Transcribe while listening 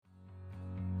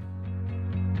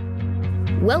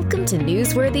Welcome to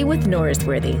Newsworthy with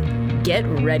Norrisworthy. Get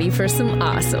ready for some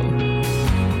awesome. 1,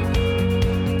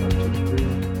 2,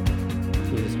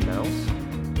 3. Use mouse?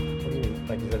 What do you mean?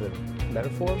 Like, is that a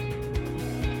metaphor?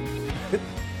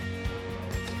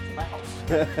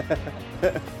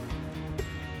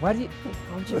 Why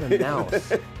don't you have a mouse?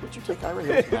 Would you take Ira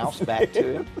Hill's mouse back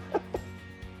to him?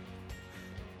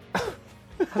 I thought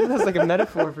that was like a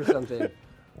metaphor for something.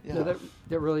 Yeah. No,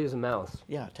 that really is a mouse.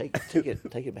 Yeah, take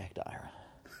it back to Ira.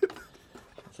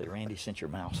 Say, Randy sent your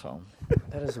mouse home.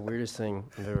 That is the weirdest thing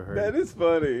I've ever heard. That is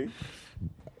funny.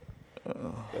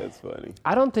 That's funny.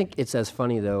 I don't think it's as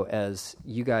funny, though, as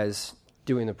you guys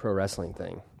doing the pro wrestling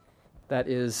thing. That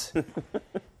is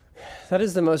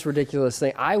the most ridiculous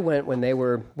thing. I went when the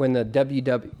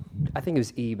WWE, I think it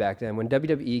was E back then, when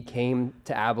WWE came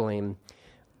to Abilene,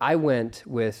 I went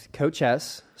with Coach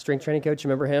S, strength training coach.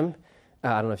 Remember him?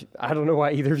 I don't know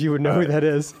why either of you would know who that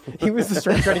is. He was the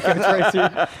strength training coach right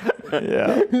here.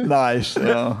 Yeah, nice.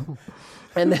 Yeah.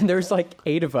 And then there's like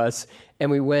 8 of us,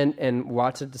 and we went and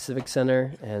watched at the Civic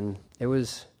Center, and it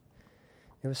was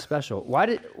special. Why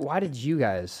did you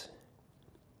guys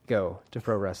go to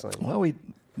pro wrestling? Well, we'd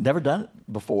never done it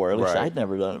before. At least Right. I'd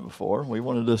never done it before. We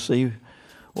wanted to see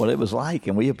what it was like,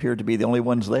 and we appeared to be the only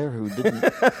ones there who didn't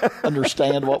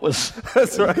understand what was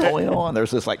going on.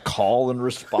 There's this like call and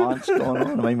response going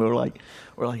on. I mean, we're like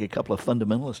a couple of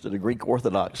fundamentalists at a Greek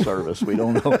Orthodox service. We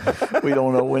don't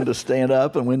know when to stand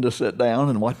up and when to sit down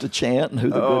and what to chant and who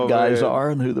the good guys are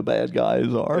and who the bad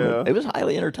guys are. Yeah. But it was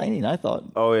highly entertaining, I thought.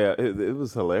 Oh yeah, it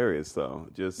was hilarious though.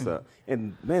 Just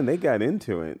and man, they got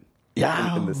into it.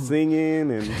 Yeah. And the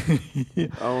singing and I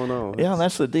don't know. Yeah, and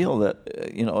that's the deal that,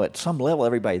 at some level,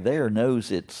 everybody there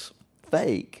knows it's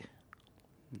fake.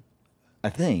 I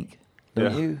think.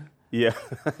 Don't you? Yeah.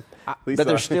 But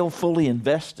they're still fully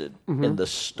invested in the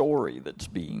story that's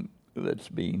being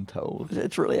told.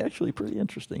 It's really actually pretty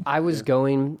interesting. I was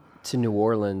going to New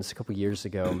Orleans a couple years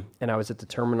ago, and I was at the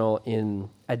terminal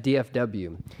at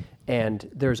DFW, and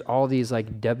there's all these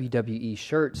like WWE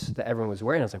shirts that everyone was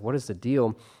wearing. I was like, what is the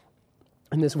deal?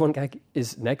 And this one guy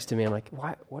is next to me. I'm like,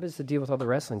 why? What is the deal with all the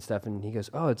wrestling stuff? And he goes,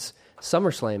 oh, it's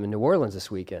SummerSlam in New Orleans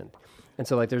this weekend. And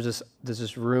so like there's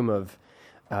this room of,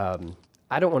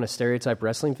 I don't want to stereotype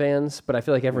wrestling fans, but I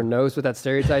feel like everyone knows what that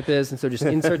stereotype is. And so just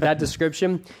insert that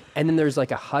description. And then there's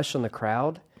like a hush on the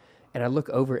crowd. And I look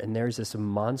over and there's this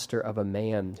monster of a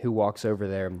man who walks over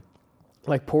there,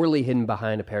 like poorly hidden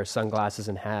behind a pair of sunglasses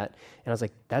and hat. And I was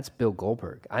like, that's Bill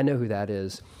Goldberg. I know who that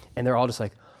is. And they're all just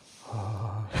like,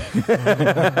 and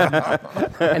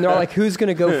they're all like, who's going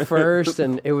to go first?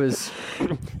 And it was,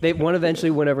 one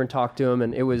eventually went over and talked to him,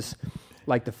 and it was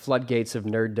like the floodgates of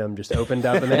nerddom just opened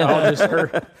up, and they all just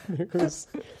heard. It was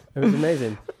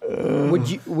amazing.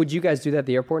 Would you guys do that at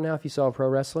the airport now if you saw a pro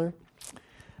wrestler?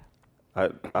 I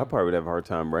probably would have a hard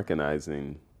time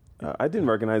recognizing. I didn't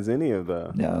recognize any of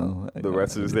the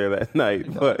wrestlers there that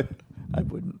night, but I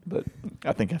wouldn't. But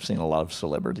I think I've seen a lot of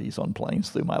celebrities on planes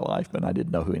through my life, but I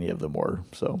didn't know who any of them were.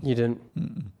 So You didn't?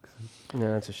 Mm-mm.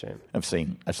 No, that's a shame. I've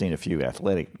seen a few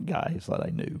athletic guys that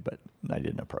I knew, but I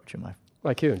didn't approach them.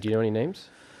 Like who? Do you know any names?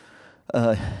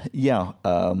 Yeah.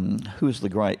 Who's the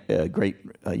great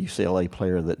UCLA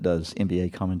player that does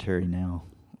NBA commentary now?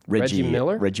 Reggie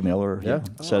Miller? Reggie Miller. Yeah.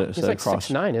 He's like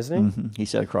 6'9", isn't he? Mm-hmm. He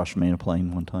sat across from me in a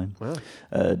plane one time. Wow.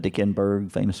 Dick Enberg,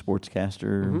 famous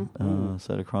sportscaster,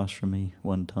 sat across from me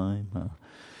one time.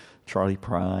 Charlie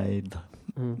Pride,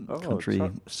 country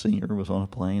singer, was on a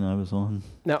plane I was on.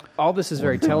 Now, all this is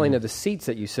very telling of the seats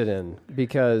that you sit in,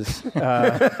 because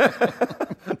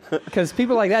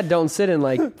people like that don't sit in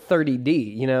like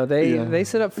 30D. They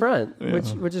sit up front,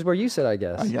 which is where you sit, I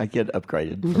guess. I get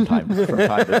upgraded from time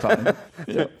to time.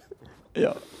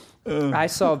 Yeah. I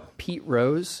saw Pete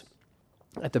Rose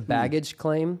at the baggage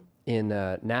claim in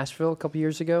Nashville a couple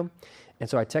years ago, and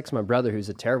so I texted my brother, who's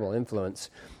a terrible influence,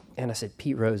 and I said,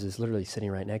 Pete Rose is literally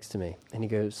sitting right next to me, and he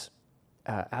goes,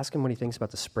 ask him what he thinks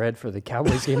about the spread for the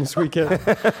Cowboys game this weekend.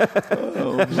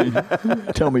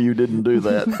 Tell me you didn't do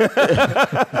that.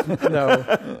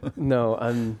 No,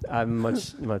 I'm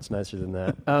much nicer than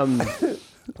that.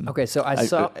 Okay, so I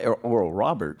saw Oral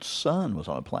Roberts' son was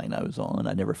on a plane I was on.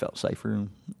 I never felt safer.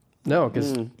 No,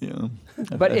 because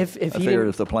but if I he figured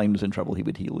if the plane was in trouble, he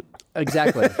would heal it.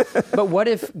 Exactly. But what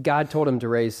if God told him to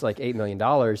raise like $8 million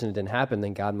and it didn't happen?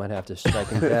 Then God might have to strike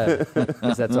him dead,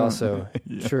 because that's also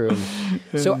true.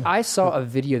 So I saw a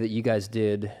video that you guys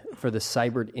did for the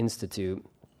Seibert Institute,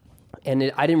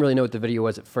 and I didn't really know what the video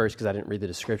was at first because I didn't read the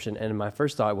description. And my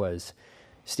first thought was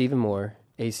Stephen Moore,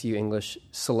 ACU English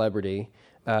celebrity,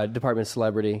 Department of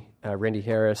Celebrity, Randy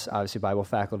Harris, obviously Bible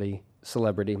faculty,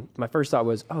 celebrity, my first thought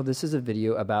was, oh, this is a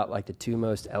video about like the 2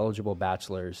 most eligible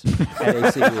bachelors at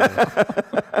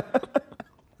ACU.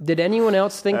 Did anyone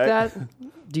else think that?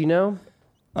 Do you know?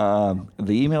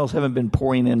 The emails haven't been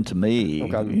pouring in to me,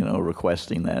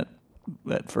 requesting that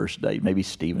first date. Maybe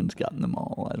Steven's gotten them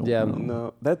all. I don't know.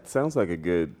 No, that sounds like a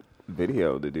good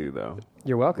video to do, though.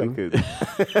 You're welcome.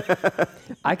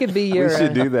 I could be your... We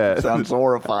should do that. Sounds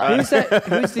horrifying. Who's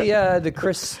the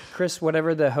Chris,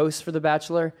 whatever, the host for The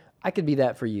Bachelor? I could be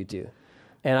that for you, too.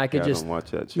 And I could I don't watch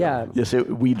that show. Yeah. Yes,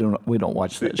 we don't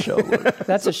watch that show.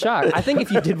 That's a shock. I think if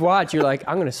you did watch, you're like,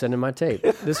 I'm going to send him my tape.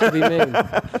 This would be me.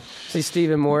 See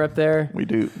Stephen Moore up there? We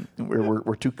do.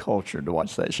 We're too cultured to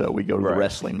watch that show. We go to the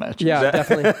wrestling matches. Yeah,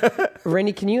 definitely.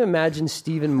 Randy, can you imagine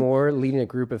Stephen Moore leading a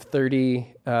group of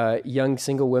 30 young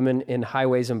single women in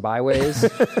highways and byways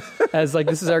as like,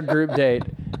 this is our group date?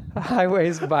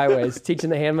 Highways, byways, teaching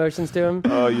the hand motions to him.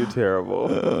 Oh, you're terrible.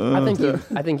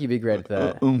 I think you'd be great at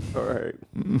that. All right.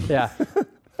 Yeah.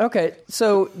 Okay.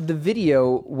 So the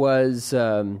video was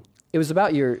it was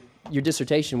about your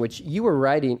dissertation, which you were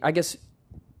writing. I guess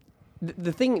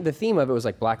the theme of it was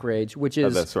like Black Rage, which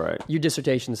is that's right. Your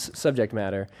dissertation's subject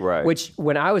matter. Right. Which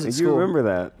when I was at school, you remember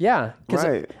that? Yeah.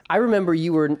 Right. I remember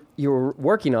you were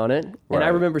working on it, and right. I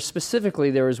remember specifically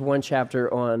there was one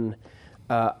chapter on.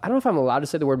 I don't know if I'm allowed to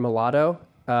say the word mulatto.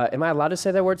 Am I allowed to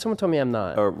say that word? Someone told me I'm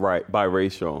not. Right,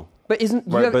 biracial. But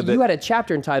you had a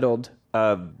chapter entitled.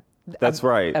 That's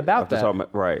right. About that.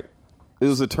 Right. It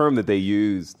was a term that they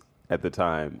used at the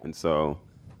time, and so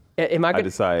am I going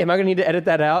to need to edit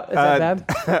that out? Is that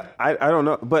bad? I don't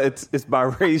know, but it's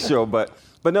biracial. but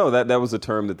no, that was a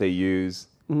term that they used.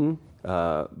 Mm-hmm.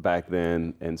 Back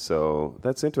then, and so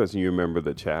that's interesting. You remember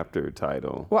the chapter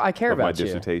title? Well, I care about my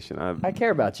dissertation. I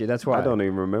care about you. That's why I don't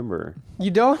even remember.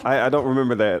 You don't? I don't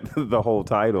remember that the whole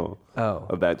title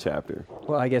of that chapter.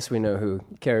 Well, I guess we know who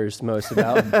cares most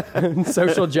about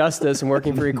social justice and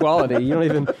working for equality. You don't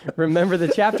even remember the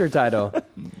chapter title.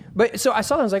 But so I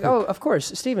saw that. I was like, oh, of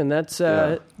course, Stephen. That's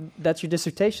your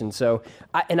dissertation. So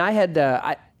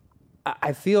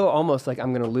I feel almost like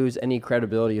I'm going to lose any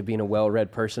credibility of being a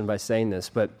well-read person by saying this,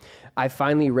 but I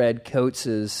finally read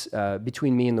Coates's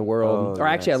Between Me and the World,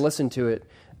 actually I listened to it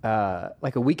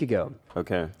like a week ago.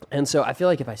 Okay. And so I feel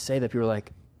like if I say that, people are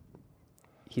like,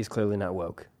 he's clearly not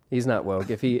woke. He's not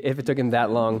woke. If it took him that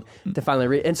long to finally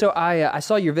read. And so I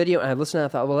saw your video and I listened and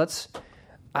I thought, well,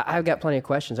 I've got plenty of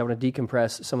questions. I want to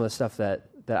decompress some of the stuff that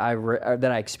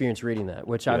I experienced reading that,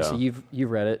 which obviously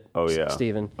you've read it. Oh yeah,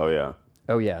 Stephen. Oh yeah.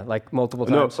 Oh yeah, like multiple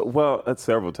times. No, well, that's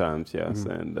several times, yes.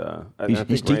 Mm-hmm. And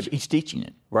he's teaching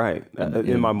it right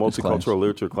in my multicultural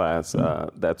literature class.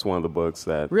 That's one of the books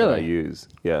that I use.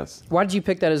 Yes. Why did you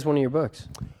pick that as one of your books?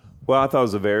 Well, I thought it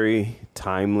was a very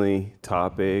timely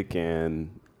topic,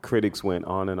 and critics went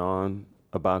on and on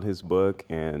about his book.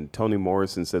 And Toni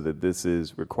Morrison said that this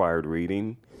is required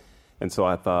reading, and so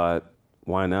I thought,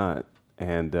 why not?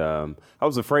 And I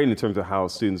was afraid in terms of how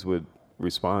students would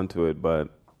respond to it, but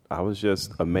I was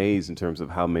just amazed in terms of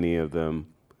how many of them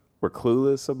were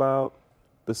clueless about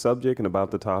the subject and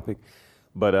about the topic.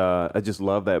 But I just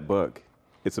love that book.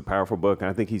 It's a powerful book. And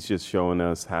I think he's just showing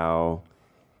us how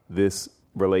this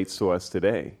relates to us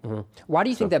today. Mm-hmm. Why do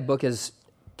you think that book has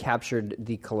captured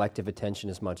the collective attention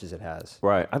as much as it has?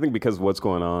 Right. I think because of what's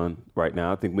going on right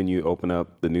now. I think when you open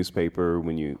up the newspaper,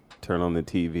 when you turn on the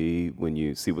TV, when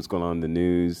you see what's going on in the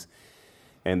news,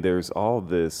 and there's all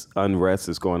this unrest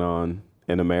that's going on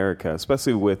in America,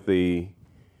 especially with the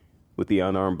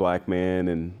unarmed black man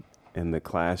and the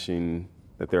clashing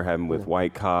that they're having with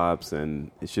white cops,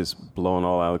 and it's just blowing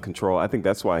all out of control. I think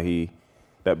that's why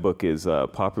that book is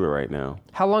popular right now.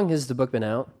 How long has the book been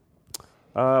out?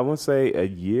 I want to say a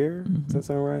year. Mm-hmm. Does that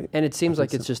sound right? And it seems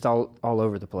like it's just all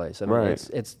over the place. I mean,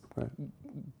 it's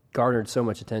garnered so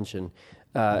much attention.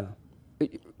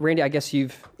 Randy, I guess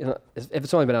if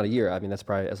it's only been out a year, I mean, that's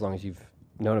probably as long as you've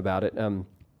known about it.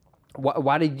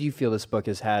 Why did you feel this book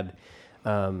has had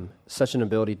such an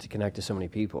ability to connect to so many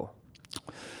people?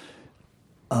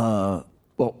 For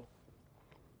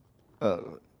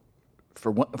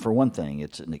one thing,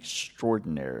 it's an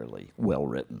extraordinarily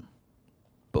well-written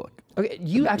book. Okay,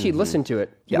 you actually listened to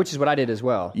it, which is what I did as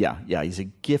well. Yeah. He's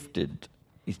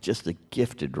just a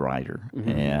gifted writer,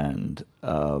 and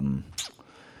I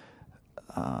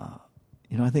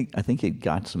think it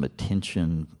got some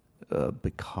attention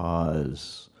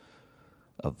because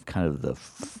of kind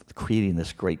of creating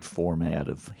this great format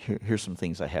of here's some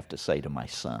things I have to say to my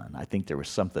son. I think there was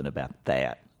something about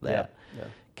that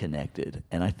connected,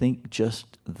 and I think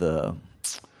just the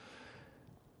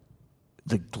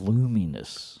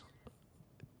gloominess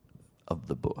of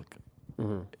the book.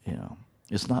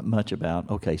 It's not much about,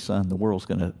 okay, son, the world's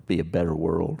going to be a better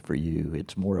world for you.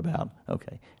 It's more about,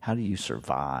 okay, how do you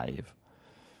survive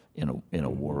in a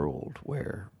world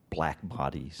where black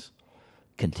bodies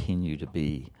continue to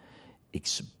be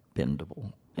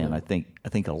expendable? And I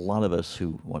think a lot of us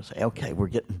who want to say, okay,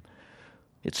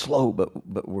 it's slow,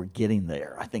 but we're getting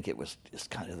there. I think it was just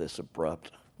kind of this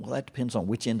abrupt. Well, that depends on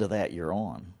which end of that you're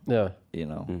on. Yeah.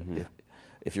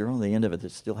 If you're on the end of it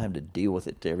that's still having to deal with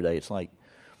it every day, it's like,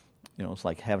 it's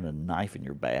like having a knife in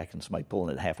your back and somebody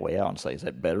pulling it halfway out and say, "Is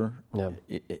that better?" Yeah.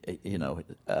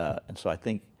 And so I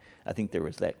think there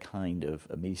was that kind of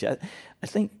immediacy. I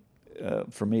think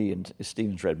for me, and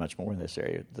Stephen's read much more in this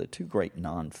area, the two great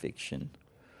nonfiction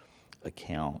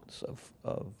accounts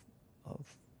of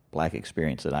black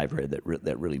experience that I've read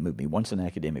that really moved me. One's an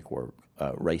academic work,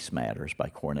 "Race Matters" by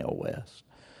Cornel West,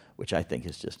 which I think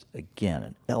is just, again,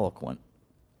 an eloquent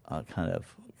kind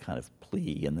of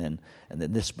plea, and then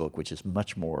this book, which is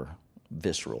much more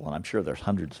visceral, and I'm sure there's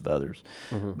hundreds of others,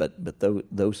 but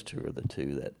those two are the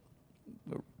two that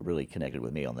really connected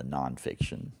with me on the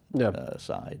nonfiction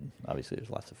side. Obviously, there's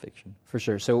lots of fiction for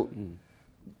sure. So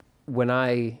when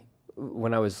I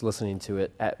was listening to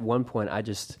it, at one point I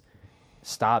just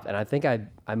stopped, and I think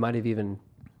I might have even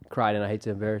cried, and I hate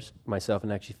to embarrass myself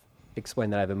and actually explain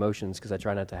that I have emotions because I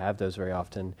try not to have those very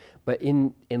often. But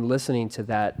in listening to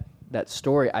that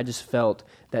story, I just felt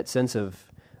that sense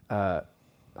of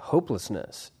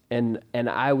hopelessness, and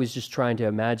I was just trying to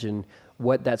imagine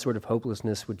what that sort of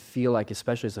hopelessness would feel like,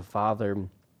 especially as a father,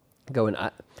 going,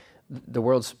 the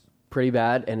world's pretty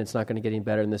bad, and it's not going to get any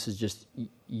better, and this is just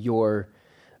your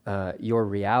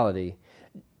reality.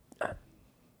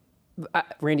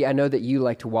 Randy, I know that you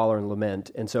like to wallow and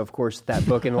lament, and so of course that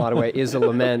book, in a lot of ways, is a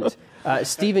lament.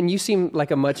 Stephen, you seem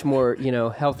like a much more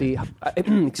healthy,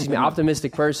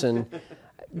 optimistic person.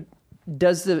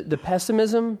 Does the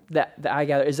pessimism that I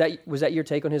gather, was that your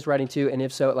take on his writing too? And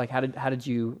if so, like how did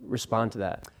you respond to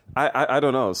that? I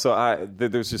don't know. So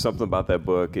there's just something about that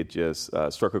book. It just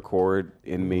struck a chord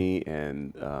in me,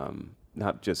 and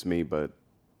not just me, but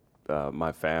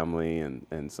my family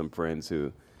and some friends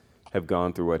who have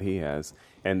gone through what he has.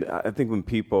 And I think when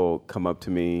people come up to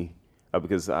me,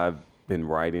 because I've been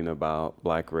writing about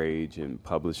Black Rage and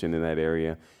publishing in that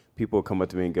area, people come up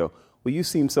to me and go, "Well, you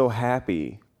seem so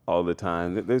happy all the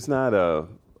time. There's not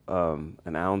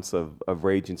an ounce of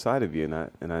rage inside of you."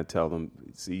 And I tell them,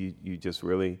 "See, you just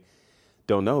really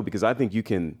don't know," because I think you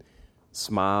can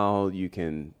smile, you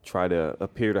can try to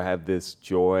appear to have this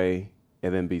joy,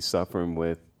 and then be suffering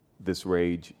with this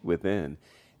rage within.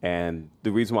 And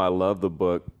the reason why I love the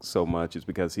book so much is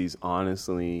because he's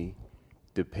honestly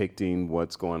depicting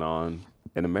what's going on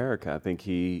in America. I think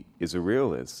he is a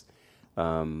realist.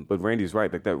 But Randy's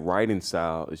right. Like, that writing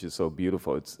style is just so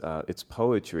beautiful. It's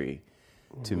poetry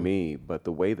to me, but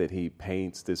the way that he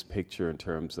paints this picture in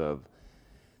terms of,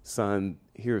 son,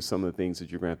 here are some of the things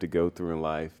that you're going to have to go through in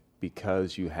life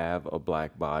because you have a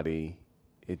black body.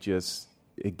 It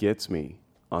gets me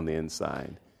on the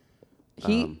inside.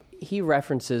 He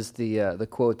references the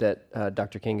quote that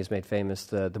Dr. King has made famous,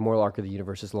 the moral arc of the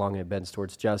universe is long and it bends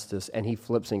towards justice, and he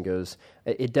flips and goes,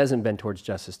 it doesn't bend towards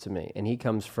justice to me. And he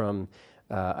comes from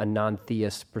a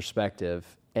non-theist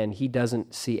perspective, and he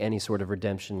doesn't see any sort of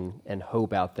redemption and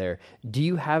hope out there. Do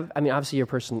you have, obviously you're a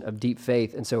person of deep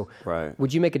faith, and so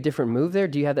would you make a different move there?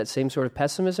 Do you have that same sort of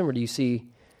pessimism, or do you see...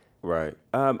 Right.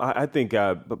 I think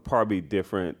probably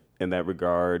different in that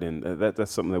regard, and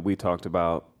that's something that we talked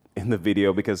about in the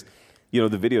video, because the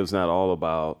video is not all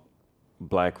about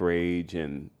Black Rage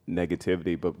and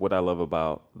negativity, but what I love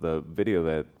about the video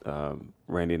that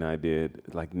Randy and I did,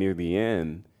 like near the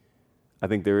end, I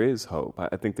think there is hope.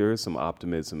 I think there is some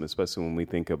optimism, especially when we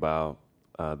think about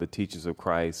the teachings of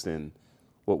Christ and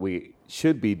what we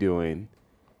should be doing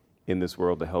in this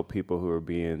world to help people who are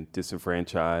being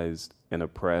disenfranchised and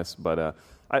oppressed. But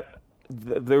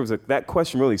that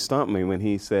question really stumped me when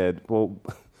he said, well,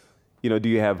 do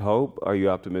you have hope? Are you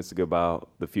optimistic about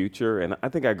the future? And I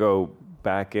think I go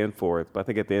back and forth, but I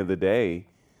think at the end of the day,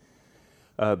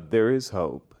 there is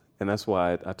hope. And that's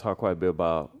why I talk quite a bit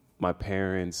about my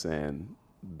parents and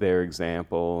their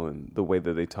example and the way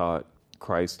that they taught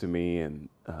Christ to me, and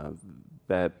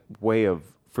that way of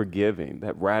forgiving,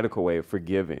 that radical way of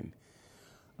forgiving,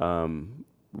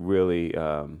 really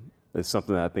is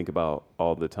something that I think about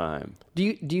all the time.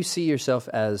 Do you see yourself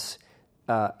as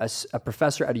a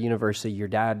professor at a university your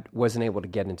dad wasn't able to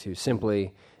get into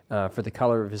simply for the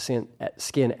color of his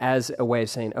skin as a way of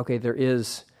saying, okay, there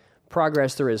is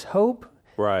progress, there is hope?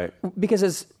 Right.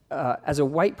 Because as a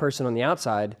white person on the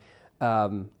outside,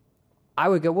 I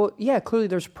would go, well, yeah, clearly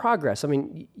there's progress.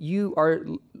 You are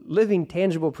living,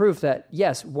 tangible proof that,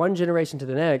 yes, one generation to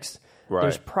the next,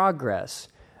 there's progress.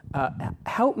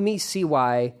 Help me see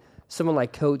why someone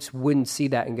like Coates wouldn't see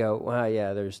that and go, well,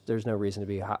 yeah, there's no reason to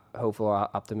be hopeful or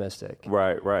optimistic.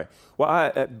 Right.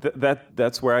 Well,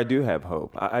 that's where I do have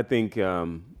hope. I think,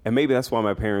 and maybe that's why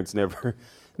my parents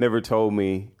never told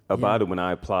me about it when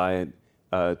I applied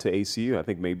to ACU. I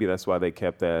think maybe that's why they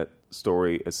kept that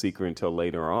story a secret until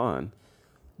later on.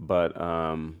 But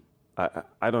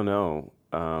I don't know.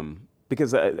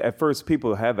 Because at first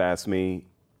people have asked me,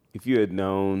 if you had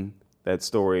known that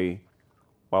story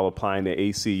while applying to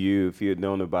ACU, if you had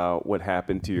known about what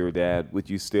happened to your dad, would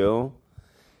you still?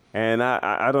 And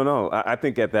I don't know. I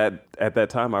think at that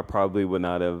time, I probably would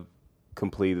not have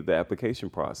completed the application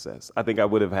process. I think I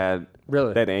would have had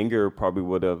that anger probably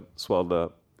would have swelled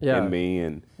up in me.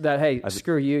 And that, hey,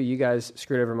 screw you. You guys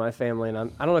screwed over my family. And I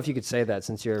don't know if you could say that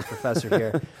since you're a professor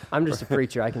here. I'm just a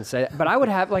preacher. I can say that. But I would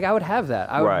have that.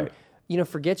 I would,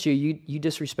 forget you. You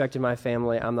disrespected my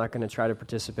family. I'm not going to try to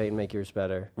participate and make yours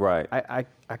better. Right. I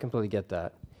completely get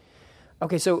that.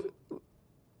 Okay, so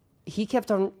he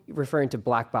kept on referring to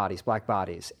black bodies.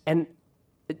 And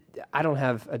I don't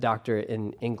have a doctorate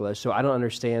in English, so I don't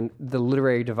understand the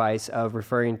literary device of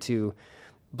referring to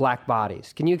black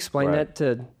bodies. Can you explain that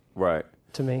to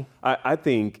me? I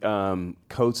think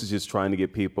Coates is just trying to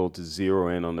get people to zero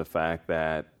in on the fact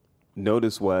that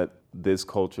notice what this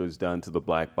culture has done to the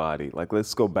black body. Like,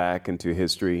 let's go back into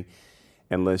history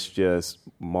and let's just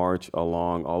march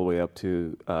along all the way up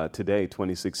to today,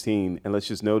 2016, and let's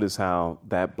just notice how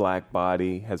that black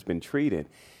body has been treated.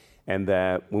 And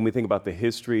that when we think about the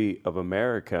history of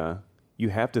America, you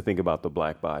have to think about the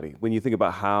black body. When you think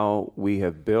about how we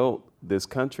have built this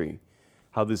country,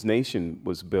 how this nation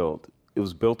was built, it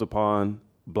was built upon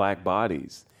black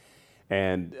bodies.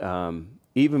 And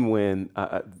even when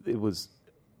it was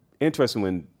interesting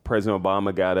when President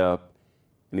Obama got up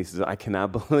and he says, I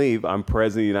cannot believe I'm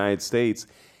president of the United States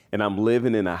and I'm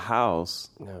living in a house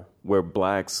where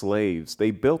black slaves,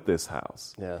 they built this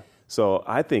house. Yeah. So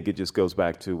I think it just goes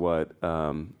back to what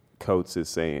Coates is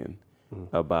saying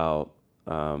about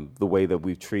the way that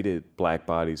we've treated black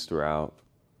bodies throughout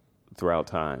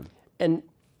time. And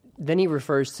then he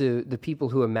refers to the people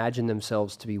who imagine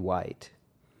themselves to be white,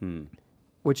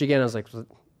 which again, I was like,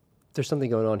 there's something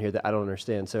going on here that I don't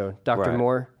understand. So Dr.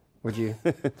 Moore, would you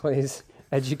please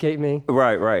educate me?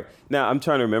 Right. Now I'm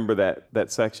trying to remember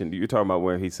that section. You're talking about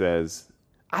where he says,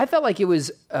 I felt like it was,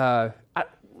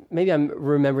 maybe I'm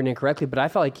remembering incorrectly, but I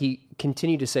felt like he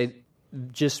continued to say,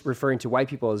 just referring to white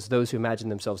people as those who imagine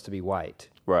themselves to be white.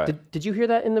 Right. Did you hear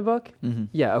that in the book? Mm-hmm.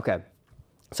 Yeah, okay.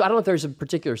 So I don't know if there's a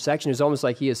particular section. It's almost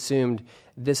like he assumed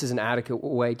this is an adequate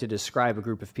way to describe a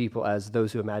group of people as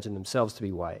those who imagine themselves to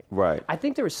be white. Right. I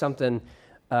think there was something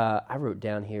I wrote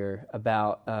down here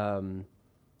about to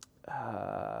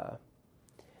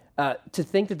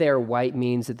think that they are white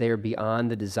means that they are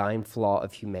beyond the design flaw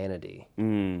of humanity.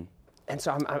 And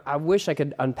so I wish I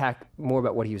could unpack more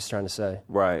about what he was trying to say.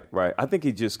 Right. I think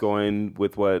he's just going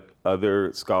with what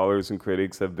other scholars and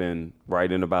critics have been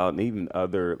writing about, and even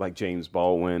other, like James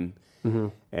Baldwin,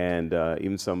 and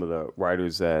even some of the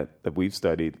writers that we've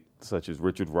studied, such as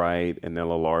Richard Wright and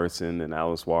Nella Larson and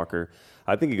Alice Walker.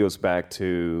 I think it goes back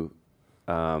to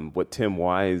what Tim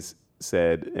Wise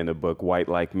said in a book, White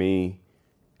Like Me.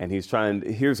 And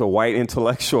here's a white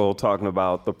intellectual talking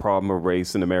about the problem of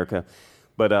race in America.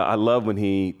 But I love when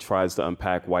he tries to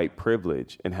unpack white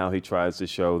privilege and how he tries to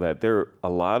show that there are a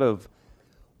lot of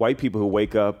white people who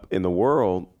wake up in the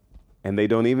world and they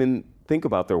don't even think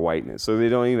about their whiteness. So they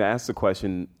don't even ask the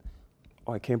question,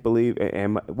 I can't believe,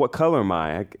 what color am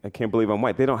I? I can't believe I'm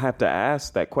white. They don't have to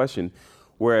ask that question.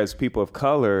 Whereas people of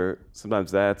color,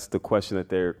 sometimes that's the question that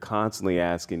they're constantly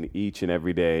asking each and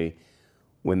every day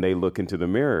when they look into the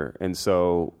mirror. And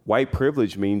so white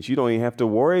privilege means you don't even have to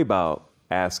worry about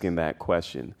asking that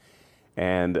question.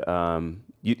 And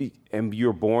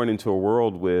you're born into a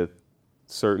world with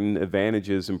certain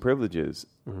advantages and privileges.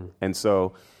 And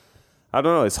so, I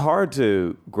don't know, it's hard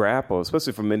to grapple,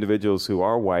 especially from individuals who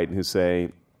are white and who say,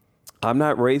 I'm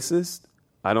not racist.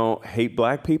 I don't hate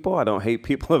black people. I don't hate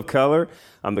people of color.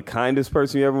 I'm the kindest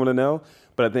person you ever want to know.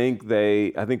 But I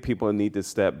think people need to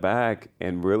step back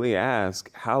and really ask,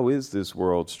 how is this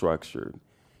world structured?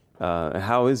 And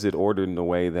how is it ordered in a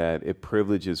way that it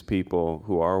privileges people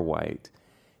who are white?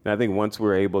 And I think once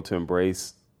we're able to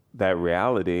embrace that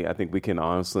reality, I think we can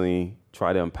honestly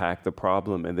try to unpack the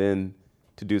problem and then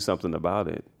to do something about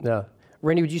it. Yeah.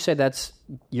 Randy, would you say that's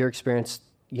your experience,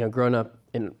 growing up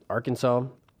in Arkansas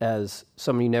as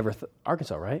someone you never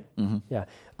Arkansas, right? Mm-hmm. Yeah.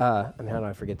 How do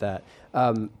I forget that?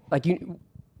 Like you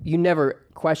never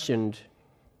questioned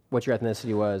what your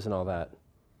ethnicity was and all that.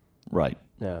 Right.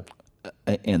 Yeah.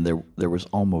 And there was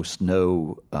almost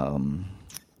no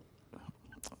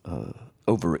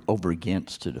over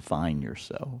against to define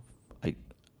yourself. I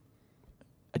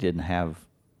didn't have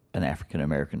an African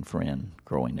American friend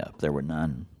growing up. There were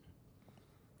none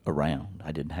around.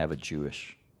 I didn't have a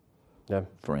Jewish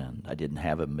friend. I didn't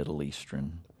have a Middle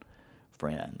Eastern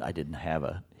friend. I didn't have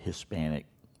a Hispanic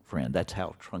friend. That's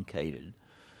how truncated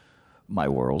my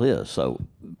world is. So,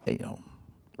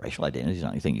 racial identity is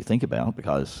not anything you think about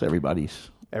because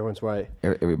everyone's white.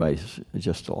 Everybody's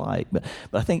just alike. But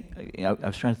I think I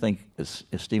was trying to think as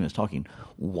Stephen was talking.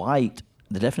 White.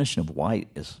 The definition of white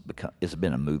has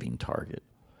been a moving target.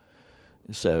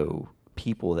 So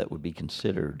people that would be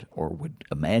considered or would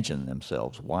imagine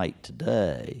themselves white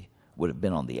today would have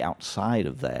been on the outside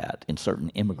of that in certain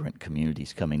immigrant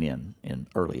communities coming in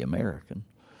early American.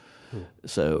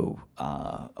 So,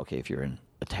 if you're an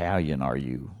Italian, are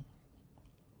you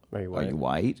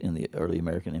white in the early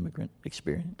American immigrant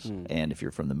experience? And if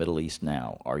you're from the Middle East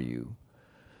now, are you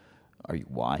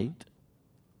white?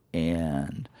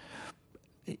 And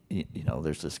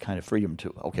there's this kind of freedom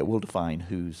to we'll define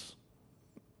who's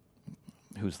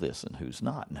this and who's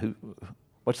not, and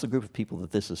what's the group of people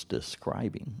that this is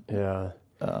describing? Yeah.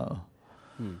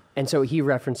 And so he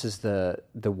references the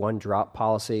one drop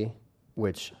policy,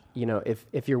 which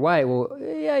if you're white, well,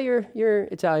 yeah, you're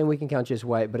Italian, we can count you as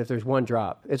white. But if there's one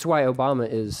drop, it's why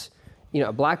Obama is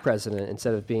a black president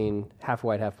instead of being half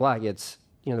white, half black. It's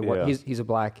he's a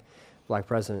black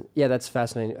president. Yeah, that's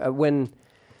fascinating.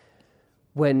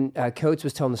 When Coates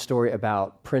was telling the story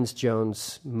about Prince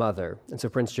Jones' mother, and so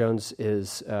Prince Jones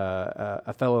is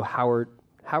a fellow Howard,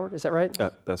 is that right?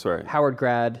 That's right. Howard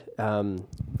grad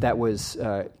that was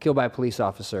killed by a police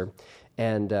officer,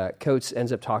 and Coates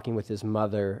ends up talking with his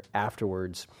mother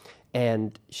afterwards,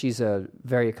 and she's a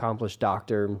very accomplished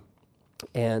doctor,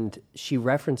 and she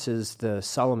references the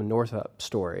Solomon Northup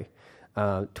story,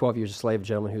 12 years a slave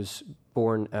gentleman who's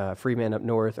born a free man up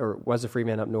north, or was a free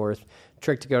man up north,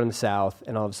 tricked to go to the South,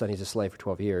 and all of a sudden he's a slave for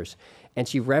 12 years. And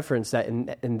she referenced that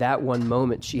in that one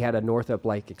moment, she had a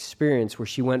Northup-like experience where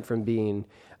she went from being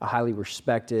a highly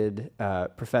respected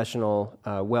professional,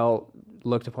 well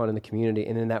looked upon in the community,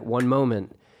 and in that one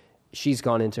moment, she's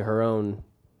gone into her own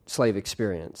slave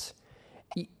experience.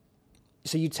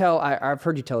 So I've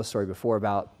heard you tell a story before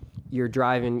about you're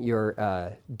driving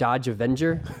your Dodge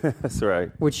Avenger. That's right.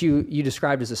 Which you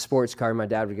described as a sports car. My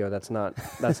dad would go, that's not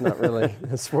really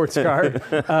a sports car.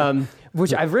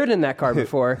 Which I've ridden in that car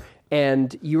before.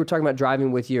 And you were talking about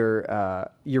driving with your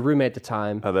roommate at the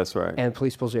time. Oh, that's right. And the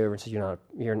police pulls you over and says,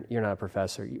 "You're not a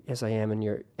professor." Yes, I am.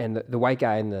 And the white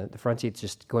guy in the front seat's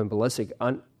just going ballistic.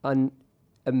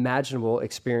 Unimaginable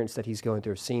experience that he's going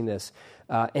through, seeing this,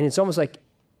 and it's almost like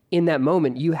in that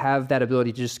moment you have that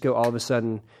ability to just go all of a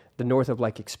sudden the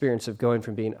Northup-like experience of going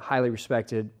from being a highly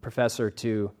respected professor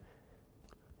to.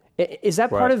 Is that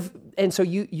part of? And so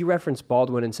you reference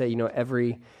Baldwin and say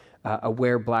every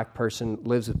aware black person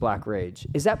lives with black rage.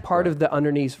 Is that part of the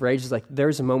underneath rage? Is like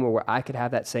there's a moment where I could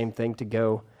have that same thing to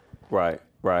go. Right.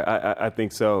 I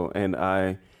think so,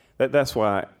 and that's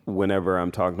why whenever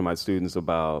I'm talking to my students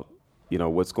about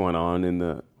what's going on in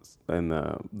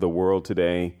the world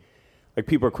today, like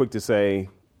people are quick to say,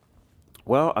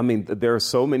 well, I mean, there are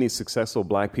so many successful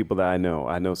black people that I know.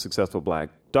 I know successful black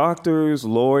doctors,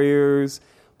 lawyers,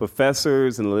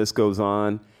 professors, and the list goes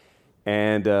on.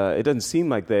 And it doesn't seem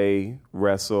like they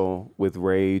wrestle with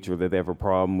rage or that they have a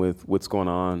problem with what's going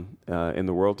on in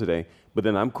the world today. But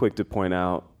then I'm quick to point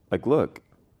out, like, look,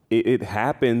 it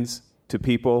happens to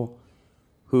people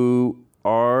who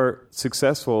are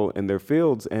successful in their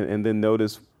fields and then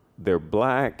notice they're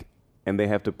black and they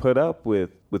have to put up with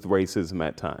racism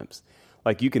at times.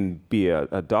 Like you can be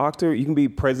a doctor, you can be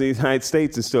president of the United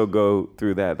States and still go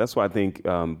through that. That's why I think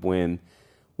when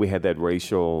we had that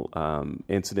racial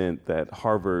incident that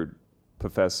Harvard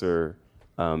professor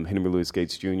Henry Louis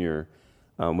Gates Jr.,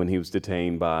 when he was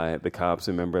detained by the cops,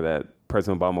 remember that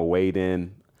President Obama weighed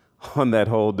in on that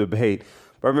whole debate.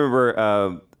 But I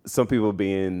remember some people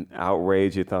being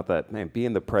outraged. You thought that, man,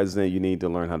 being the president, you need to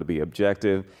learn how to be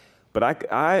objective.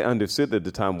 But I understood at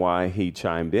the time why he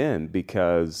chimed in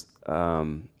because,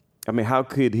 how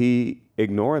could he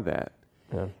ignore that?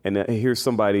 Yeah. And here's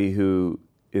somebody who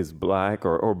is black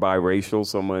or biracial,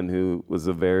 someone who was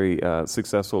a very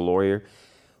successful lawyer.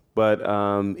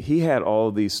 But he had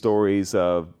all these stories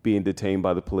of being detained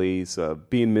by the police,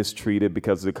 being mistreated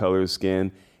because of the color of his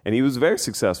skin. And he was very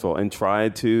successful and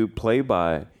tried to play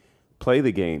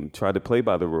the game, tried to play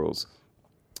by the rules.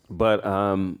 But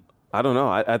I don't know.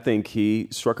 I think he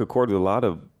struck a chord with a lot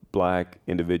of black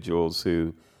individuals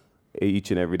who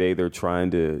each and every day they're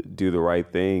trying to do the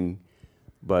right thing,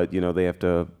 but they have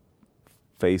to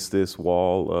face this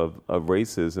wall of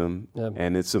racism,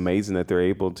 and it's amazing that they're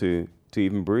able to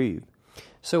even breathe.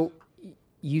 So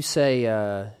you say,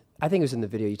 I think it was in the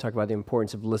video, you talk about the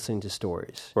importance of listening to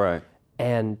stories. Right.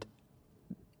 And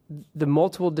the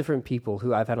multiple different people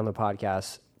who I've had on the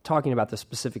podcast talking about the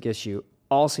specific issue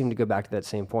all seem to go back to that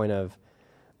same point of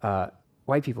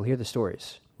white people hear the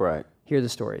stories. Right. Hear the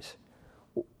stories.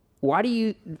 Why do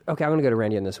you... Okay, I'm going to go to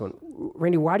Randy on this one.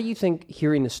 Randy, why do you think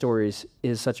hearing the stories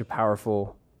is such a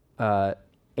powerful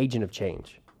agent of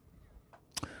change?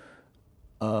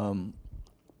 Well,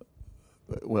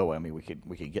 I mean, we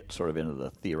could get sort of into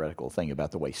the theoretical thing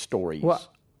about the way stories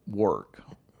work.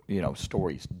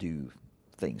 Stories do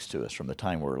things to us from the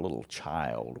time we're a little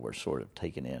child. We're sort of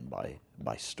taken in by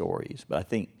stories. But I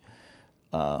think,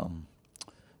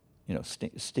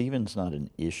 Stephen's not an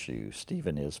issue.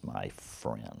 Stephen is my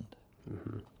friend.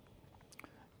 Mm-hmm.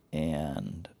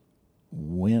 And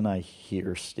when I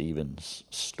hear Stephen's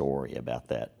story about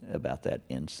that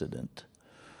incident,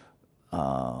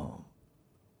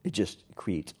 it just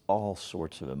creates all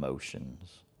sorts of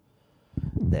emotions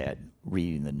that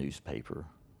reading the newspaper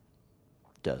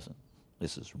doesn't.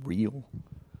 This is real.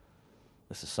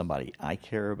 This is somebody I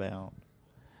care about.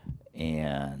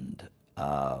 And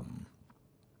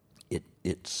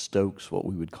it stokes what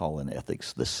we would call in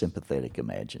ethics the sympathetic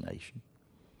imagination.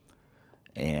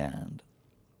 And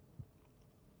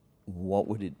what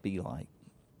would it be like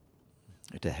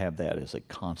to have that as a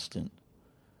constant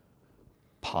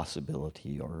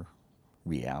possibility or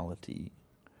reality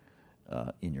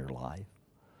in your life?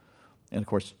 And of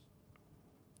course,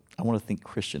 I want to think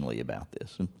Christianly about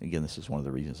this. And again, this is one of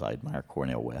the reasons I admire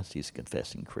Cornel West. He's a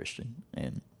confessing Christian.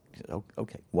 And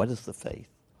okay, what does the faith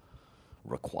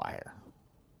require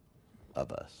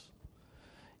of us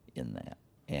in that?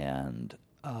 And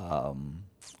I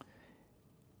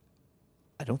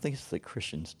don't think it's that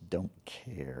Christians don't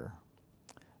care,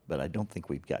 but I don't think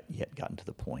we've yet gotten to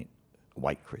the point,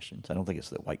 white Christians, I don't think it's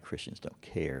that white Christians don't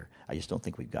care. I just don't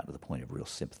think we've gotten to the point of real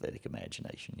sympathetic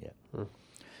imagination yet.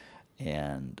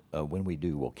 And when we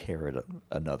do, we'll care at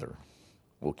another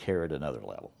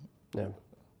level. Yeah.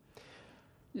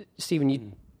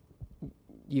 Stephen,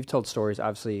 you've told stories.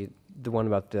 Obviously, the one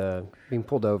about being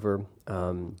pulled over.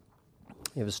 You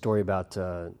have a story about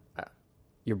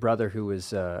your brother who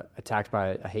was attacked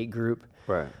by a hate group.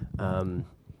 Right.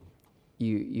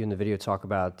 You in the video talk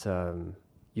about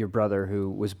your brother who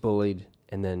was bullied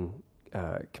and then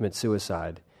commit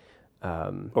suicide.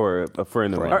 Or a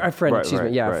friend of mine. A friend, right, excuse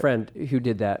right, me. Yeah, right. a friend who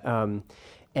did that.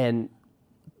 And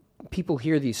people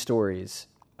hear these stories.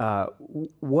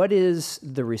 What is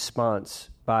the response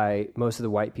by most of the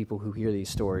white people who hear these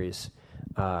stories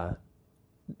for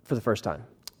the first time?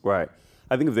 Right.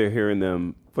 I think if they're hearing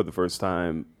them for the first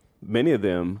time,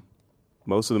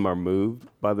 most of them are moved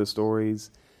by the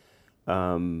stories.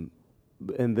 And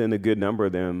then a good number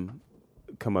of them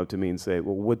come up to me and say,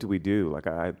 well, what do we do? Like,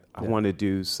 I want to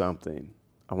do something.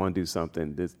 I want to do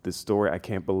something. This story, I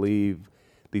can't believe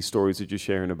these stories that you're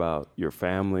sharing about your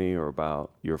family or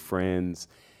about your friends.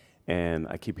 And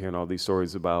I keep hearing all these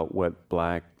stories about what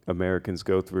Black Americans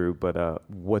go through, but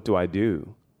what do I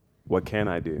do? What can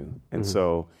I do? And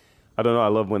so, I don't know, I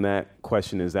love when that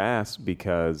question is asked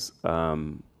because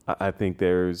I think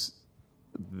there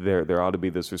ought to be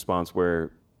this response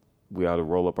where we ought to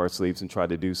roll up our sleeves and try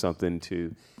to do something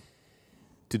to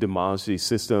demolish these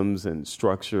systems and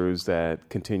structures that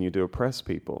continue to oppress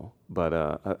people. But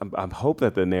I hope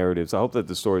that I hope that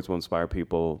the stories will inspire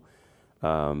people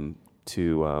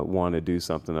to want to do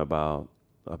something about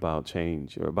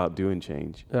change or about doing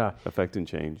change, affecting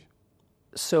change.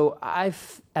 So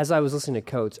as I was listening to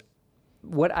Coates,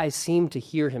 what I seemed to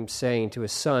hear him saying to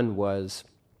his son was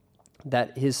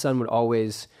that his son would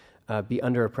always be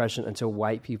under oppression until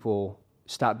white people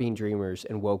stopped being dreamers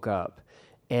and woke up.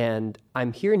 And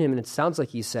I'm hearing him, and it sounds like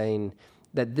he's saying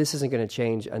that this isn't going to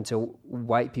change until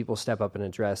white people step up and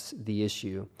address the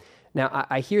issue. Now,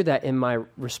 I hear that, and my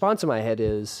response in my head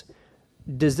is,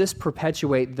 does this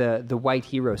perpetuate the white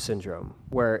hero syndrome,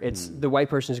 where it's the white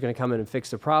person is going to come in and fix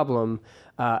the problem?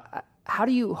 How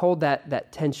do you hold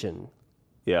that tension?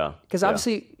 Yeah. Because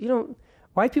obviously,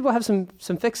 white people have some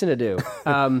fixing to do.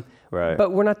 Right.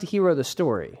 But we're not the hero of the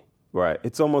story. Right.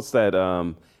 It's almost that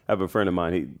I have a friend of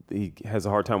mine. He has a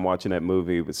hard time watching that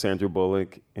movie with Sandra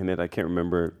Bullock in it. I can't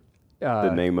remember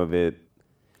the name of it.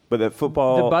 But that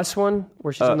football, The bus one,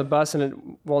 where she's on the bus and it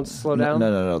won't slow down?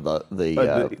 No. The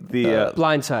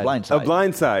Blindside. Blindside.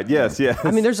 Blindside. Yes.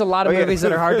 I mean, there's a lot of movies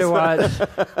that are hard to watch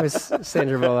with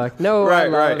Sandra Bullock. No, I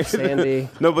love Sandy.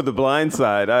 No, but The Blind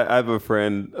Side. I have a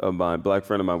friend of mine, black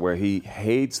friend of mine, where he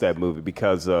hates that movie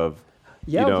because of,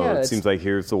 it seems like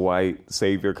here's the white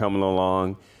savior coming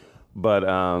along. But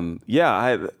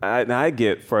I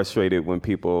get frustrated when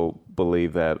people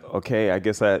believe that, okay, I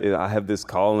guess I have this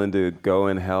calling to go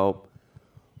and help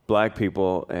black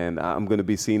people, and I'm going to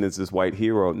be seen as this white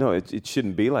hero. No, it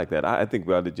shouldn't be like that. I think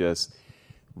we ought to just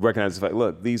recognize the fact,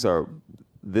 look,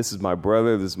 this is my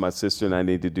brother, this is my sister, and I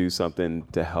need to do something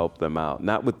to help them out.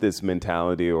 Not with this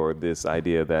mentality or this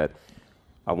idea that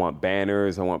I want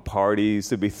banners, I want parties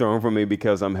to be thrown for me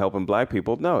because I'm helping black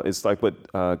people. No, it's like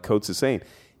what Coates is saying.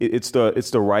 It's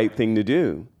the right thing to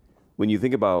do. When you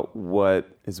think about what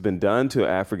has been done to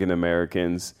African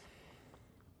Americans,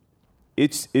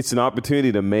 it's an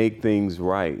opportunity to make things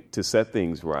right, to set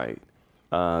things right.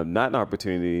 Not an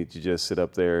opportunity to just sit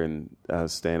up there and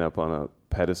stand up on a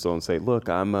pedestal and say, look,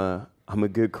 I'm a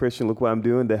good Christian. Look what I'm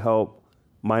doing to help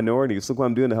minorities. Look what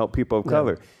I'm doing to help people of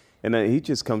color. And he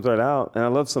just comes right out. And I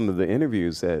love some of the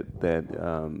interviews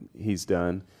that he's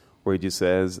done where he just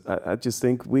says, I just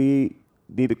think we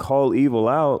need to call evil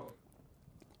out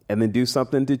and then do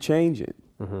something to change it,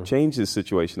 change the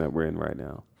situation that we're in right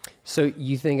now. So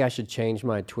you think I should change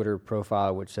my Twitter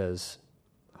profile, which says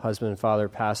husband, father,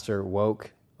 pastor,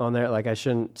 woke on there? Like I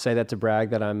shouldn't say that to brag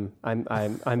that I'm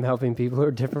helping people who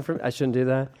are different from. I shouldn't do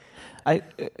that. I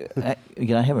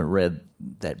haven't read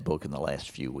that book in the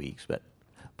last few weeks, but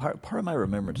part of my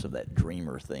remembrance of that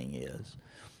dreamer thing is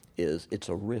it's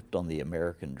a riff on the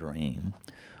American dream,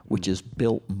 which is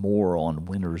built more on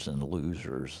winners and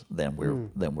losers than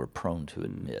we're prone to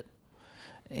admit.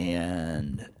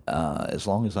 And as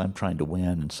long as I'm trying to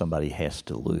win and somebody has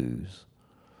to lose,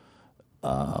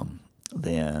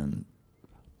 then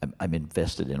I'm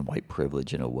invested in white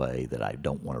privilege in a way that I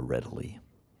don't want to readily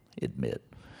admit.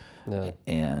 No.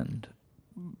 And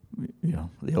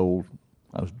the old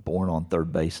I was born on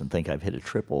third base and think I've hit a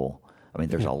triple. I mean,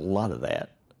 there's a lot of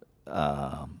that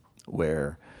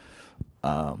where,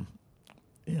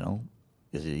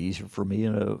 is it easier for me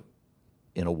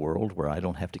in a world where I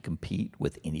don't have to compete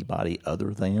with anybody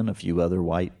other than a few other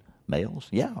white males?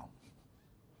 Yeah,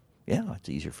 it's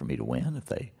easier for me to win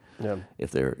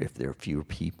if there are fewer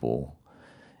people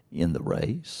in the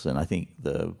race. And I think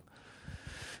the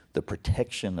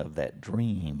protection of that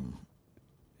dream,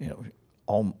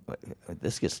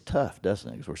 this gets tough, doesn't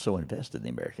it? Because we're so invested in the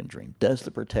American dream. Does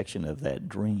the protection of that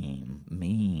dream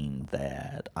mean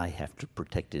that I have to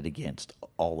protect it against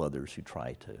all others who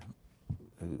try to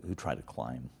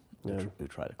climb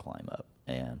up?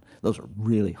 And those are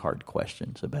really hard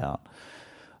questions about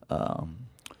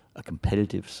a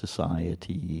competitive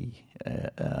society,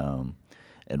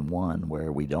 and one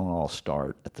where we don't all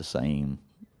start at the same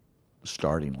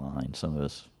starting line. Some of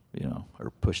us, are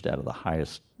pushed out of the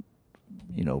highest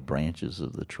branches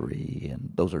of the tree,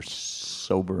 and those are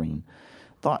sobering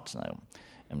thoughts. Now,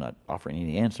 I'm not offering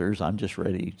any answers. I'm just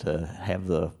ready to have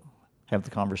the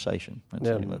conversation. And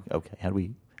say, look, okay, how do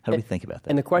we think about that?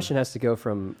 And the question has to go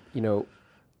from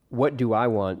what do I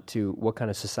want to what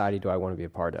kind of society do I want to be a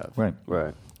part of? Right.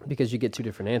 Because you get two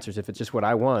different answers. If it's just what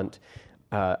I want,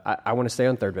 I want to stay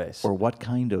on third base. Or what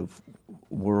kind of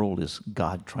world is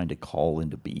God trying to call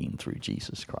into being through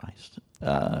Jesus Christ?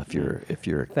 If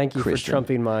you're thank you Christian. For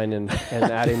trumping mine and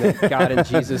adding the God and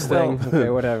Jesus thing. Okay,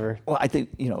 whatever. Well, I think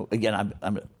again,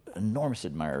 I'm an enormous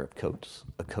admirer of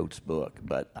Coates' book,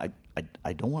 but I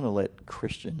don't want to let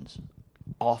Christians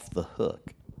off the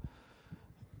hook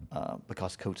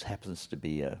because Coates happens to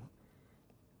be a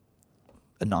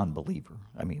non-believer.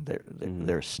 I mean,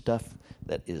 there's stuff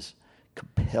that is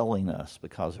compelling us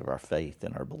because of our faith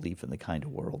and our belief in the kind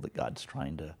of world that God's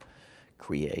trying to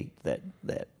create that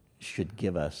should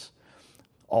give us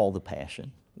all the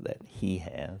passion that He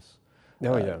has.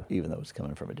 Even though it's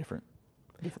coming from a different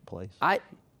place.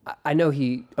 I know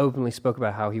he openly spoke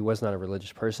about how he was not a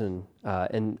religious person,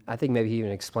 and I think maybe he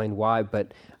even explained why,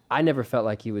 but I never felt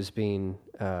like he was being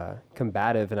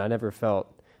combative, and I never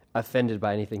felt offended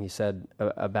by anything he said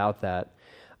about that.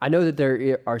 I know that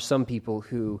there are some people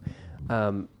who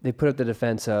they put up the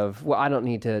defense of, well, I don't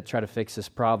need to try to fix this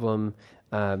problem.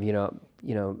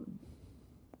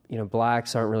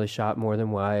 Blacks aren't really shot more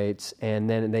than whites, and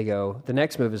then they go. The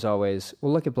next move is always,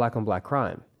 well, look at black on black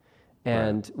crime,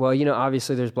 and right. Well,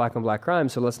 obviously there's black on black crime,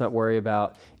 so let's not worry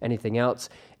about anything else.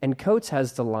 And Coates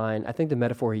has the line. I think the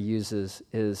metaphor he uses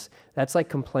is that's like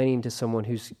complaining to someone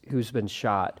who's been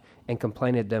shot and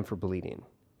complaining to them for bleeding.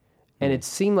 And it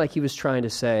seemed like he was trying to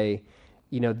say,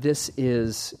 this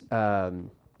is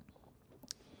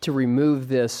to remove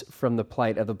this from the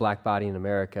plight of the black body in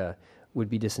America would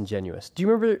be disingenuous. Do you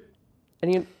remember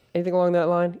anything along that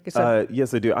line?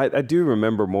 Yes, I do. I do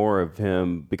remember more of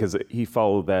him because he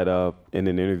followed that up in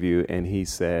an interview, and he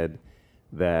said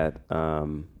that,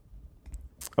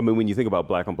 when you think about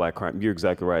black on black crime, you're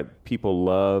exactly right. People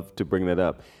love to bring that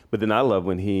up. But then I love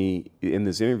when in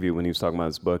this interview, when he was talking about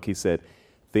his book, he said,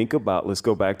 let's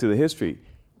go back to the history.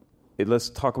 Let's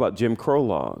talk about Jim Crow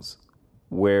laws,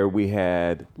 where we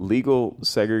had legal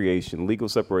segregation, legal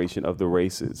separation of the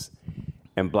races,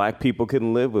 and black people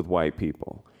couldn't live with white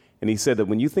people. And he said that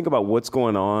when you think about what's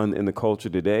going on in the culture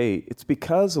today, it's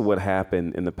because of what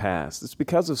happened in the past. It's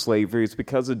because of slavery. It's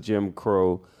because of Jim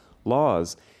Crow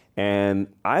laws. And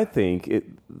I think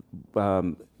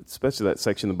especially that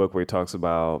section of the book where he talks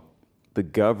about the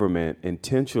government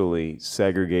intentionally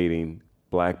segregating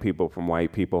black people from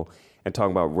white people and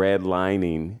talking about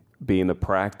redlining being the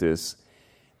practice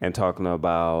and talking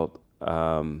about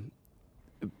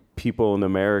people in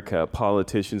America,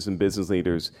 politicians and business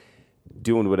leaders,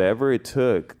 doing whatever it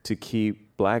took to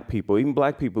keep black people, even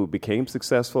black people who became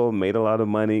successful, made a lot of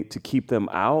money, to keep them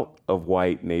out of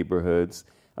white neighborhoods.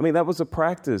 That was a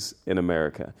practice in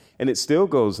America, and it still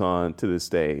goes on to this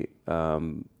day.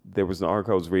 There was an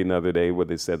article I was reading the other day where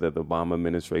they said that the Obama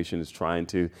administration is trying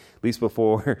to, at least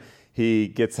before he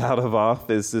gets out of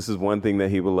office, this is one thing that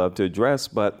he would love to address,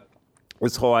 but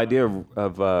this whole idea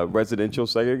of residential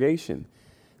segregation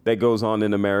that goes on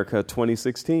in America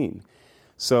 2016.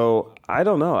 So I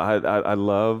don't know. I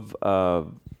love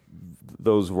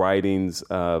those writings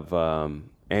of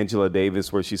Angela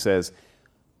Davis where she says,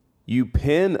 you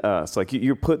pin us, like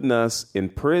you're putting us in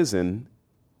prison,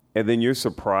 and then you're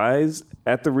surprised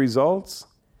at the results.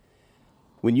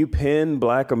 When you pin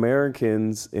black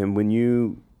Americans and when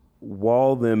you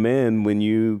wall them in, when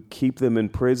you keep them in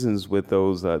prisons with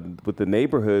those with the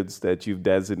neighborhoods that you've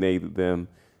designated them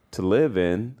to live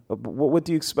in, what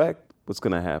do you expect? What's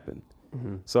going to happen?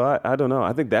 Mm-hmm. So I don't know.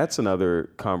 I think that's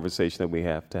another conversation that we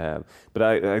have to have. But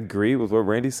I agree with what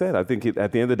Randy said. I think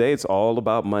at the end of the day, it's all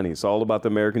about money. It's all about the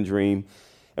American dream.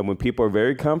 And when people are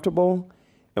very comfortable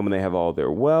and when they have all their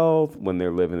wealth, when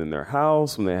they're living in their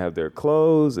house, when they have their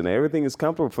clothes and everything is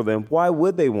comfortable for them, why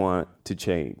would they want to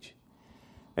change?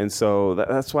 And so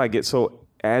that's why I get so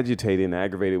agitated and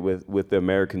aggravated with the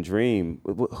American dream.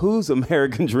 Whose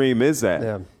American dream is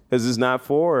that? Because it's not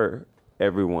for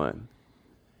everyone.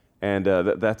 And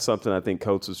that's something I think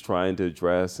Coates was trying to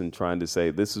address and trying to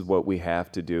say, this is what we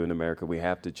have to do in America. We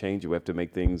have to change it. We have to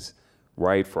make things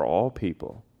right for all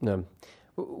people. No.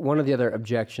 One of the other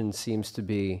objections seems to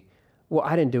be, well,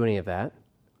 I didn't do any of that.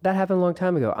 That happened a long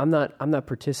time ago. I'm not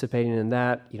participating in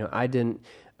that. I didn't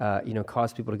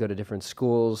cause people to go to different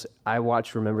schools. I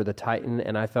watched Remember the Titan,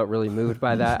 and I felt really moved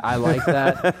by that. I like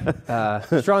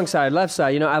that. Strong side, left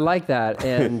side, I like that.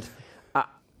 And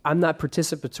I'm not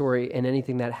participatory in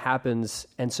anything that happens.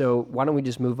 And so why don't we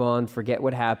just move on, forget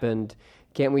what happened?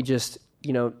 Can't we just,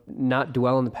 not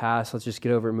dwell in the past? Let's just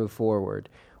get over it and move forward.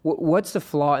 What's the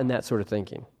flaw in that sort of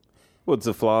thinking? Well, it's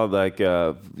a flaw like,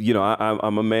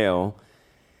 I'm a male.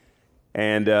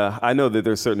 And I know that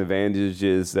there's certain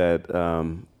advantages that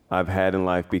I've had in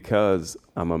life because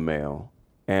I'm a male.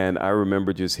 And I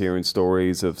remember just hearing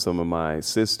stories of some of my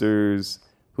sisters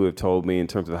who have told me in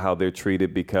terms of how they're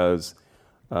treated because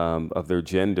of their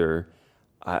gender.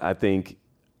 I think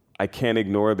I can't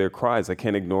ignore their cries. I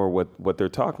can't ignore what they're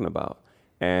talking about.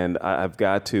 And I've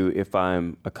got to, if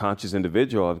I'm a conscious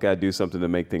individual, I've got to do something to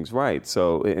make things right.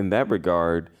 So in that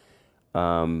regard,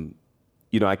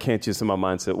 I can't just in my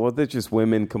mind say, well, they're just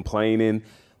women complaining.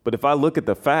 But if I look at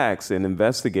the facts and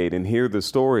investigate and hear the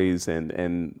stories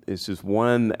and it's just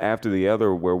one after the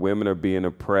other where women are being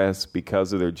oppressed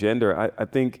because of their gender, I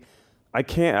think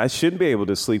I shouldn't be able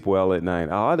to sleep well at night.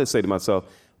 I ought to say to myself,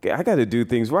 okay, I got to do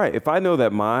things right. If I know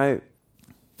that my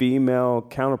female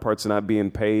counterparts are not being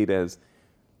paid as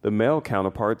the male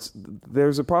counterparts,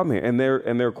 there's a problem here.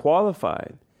 And they're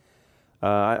qualified.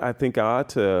 I think I ought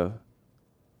to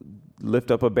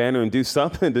lift up a banner and do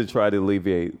something to try to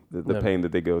alleviate the pain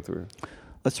that they go through.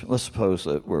 Let's suppose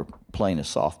that we're playing a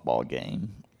softball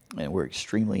game and we're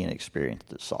extremely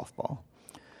inexperienced at softball.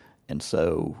 And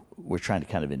so we're trying to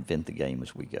kind of invent the game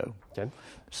as we go. Okay.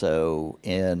 So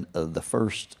in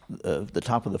the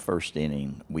top of the first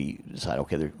inning, we decide,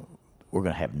 okay, we're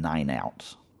going to have 9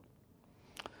 outs.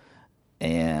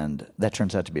 And that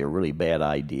turns out to be a really bad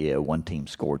idea. One team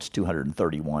scores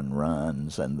 231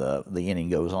 runs, and the inning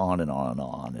goes on and on and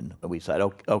on. And we decide,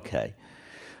 okay,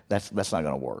 that's not going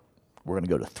to work. We're going to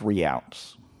go to 3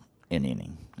 outs. an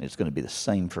inning. It's going to be the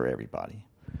same for everybody.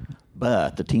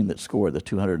 But the team that scored the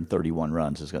 231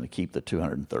 runs is going to keep the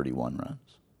 231 runs.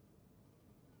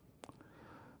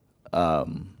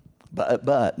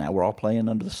 But now we're all playing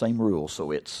under the same rules,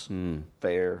 so it's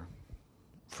fair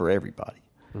for everybody.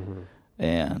 Mm-hmm.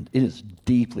 And it is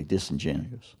deeply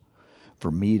disingenuous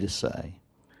for me to say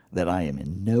that I am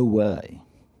in no way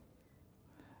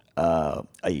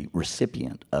a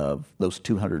recipient of those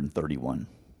 231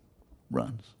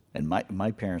 runs. And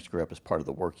my parents grew up as part of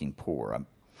the working poor.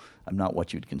 I'm not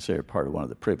what you'd consider part of one of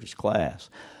the privileged class.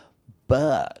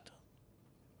 But,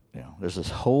 there's this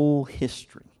whole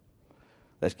history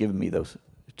that's given me those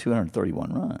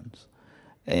 231 runs.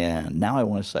 And now I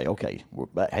want to say, okay,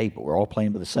 but we're all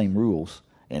playing by the same rules.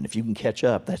 And if you can catch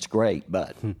up, that's great.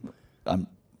 But I'm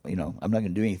not going to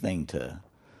do anything to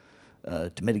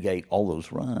mitigate all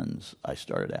those runs I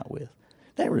started out with.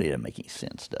 That really doesn't make any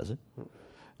sense, does it?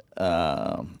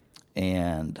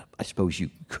 And I suppose you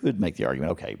could make the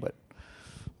argument, okay, but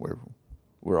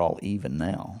we're all even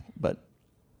now. But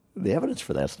the evidence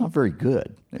for that's not very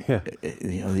good. Yeah.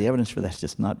 The evidence for that's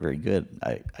just not very good,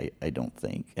 I don't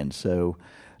think. And so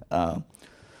I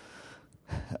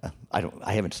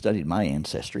haven't studied my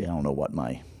ancestry. I don't know what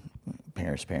my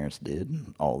parents did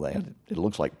and all that. It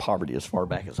looks like poverty as far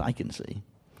back as I can see.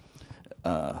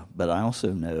 But I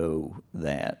also know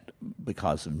that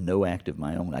because of no act of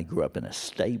my own, I grew up in a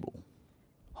stable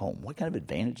home. What kind of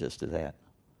advantages does that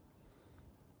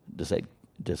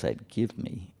give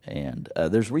me? And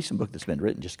there's a recent book that's been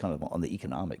written just kind of on the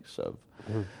economics of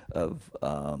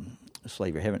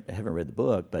slavery. I haven't read the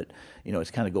book, but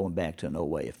it's kind of going back to an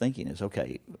old way of thinking. Is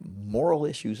okay, moral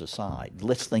issues aside,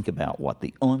 let's think about what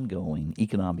the ongoing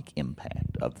economic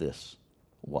impact of this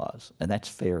was, and that's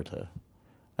fair to.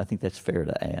 I think that's fair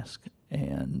to ask,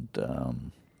 and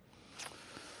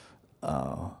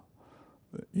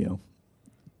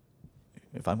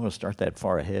if I'm going to start that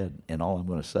far ahead, and all I'm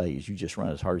going to say is you just run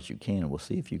as hard as you can, and we'll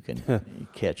see if you can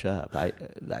catch up. I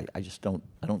just don't.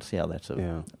 I don't see how that's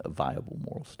a viable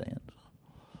moral stance.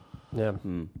 Yeah.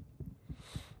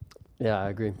 Yeah, I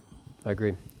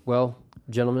agree. Well,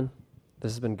 gentlemen,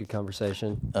 this has been a good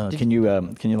conversation. Can you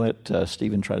let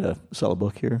Stephen try to sell a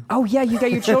book here? Oh yeah, you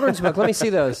got your children's book. Let me see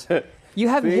those. You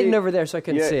have it hidden over there, so I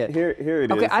couldn't see it. Here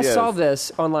it is. Okay, I saw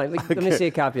this online. Let me see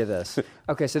a copy of this.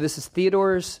 Okay, so this is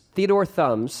Theodore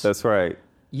Thumbs. That's right.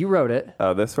 You wrote it.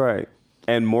 That's right.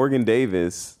 And Morgan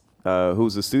Davis,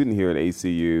 who's a student here at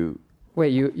ACU.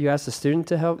 Wait, you asked a student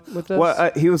to help with this?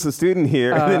 Well, he was a student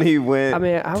here, and then he went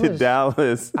to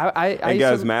Dallas I and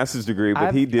got his master's degree,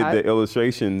 but he did the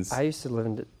illustrations. I used to live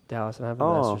in Dallas, and I have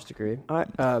a master's degree. But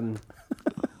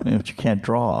you can't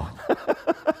draw.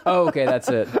 Oh, okay, that's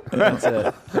it. That's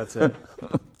it.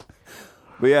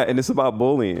 But yeah, and it's about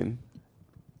bullying.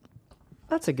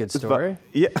 That's a good story.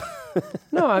 Yeah.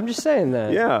 No, I'm just saying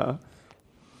that. Yeah.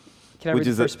 Can I read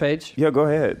the first page? Yeah, go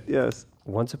ahead. Yes.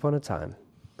 Once upon a time,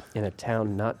 in a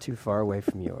town not too far away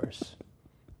from yours.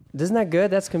 Isn't that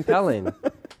good? That's compelling.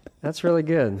 That's really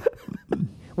good.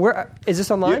 Where is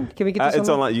this online? Can we get this online? It's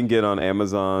online. You can get it on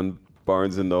Amazon,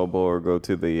 Barnes & Noble, or go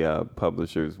to the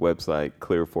publisher's website,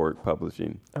 Clear Fork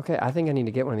Publishing. Okay, I think I need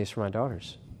to get one of these for my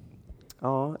daughters.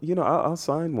 Oh, I'll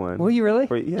sign one. Will you really?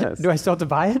 Yes. Do I still have to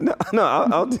buy it? No,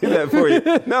 I'll do that for you.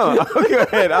 No, I'll go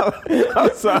ahead.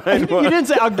 I'll sign one. You didn't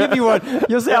say I'll give you one.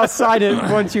 You'll say I'll sign it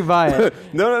once you buy it.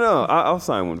 No. I'll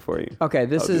sign one for you. Okay,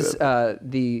 this is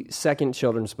the second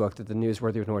children's book that the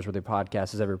Newsworthy with Norsworthy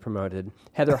podcast has ever promoted.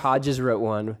 Heather Hodges wrote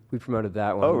one. We promoted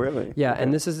that one. Oh, really? Yeah,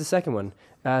 and this is the second one.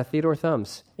 Theodore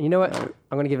Thumbs. And you know what? I'm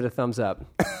going to give it a thumbs up.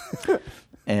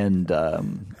 And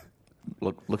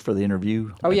look for the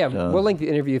interview. Oh, yeah. We'll link the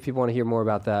interview if people want to hear more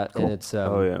about that. Cool. And it's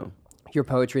your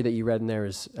poetry that you read in there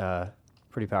is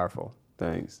pretty powerful.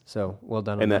 Thanks. So well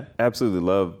done. And I absolutely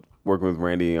love working with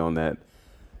Randy on that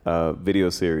video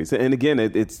series. And again,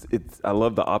 it's I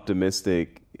love the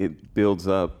optimistic. It builds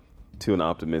up to an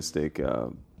optimistic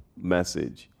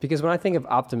message. Because when I think of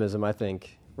optimism, I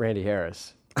think Randy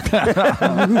Harris.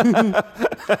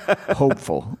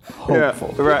 Hopeful. Yeah,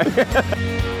 right.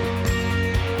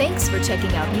 Thanks for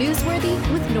checking out Newsworthy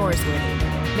with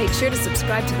Norsworthy. Make sure to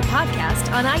subscribe to the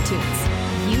podcast on iTunes.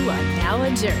 You are now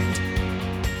adjourned.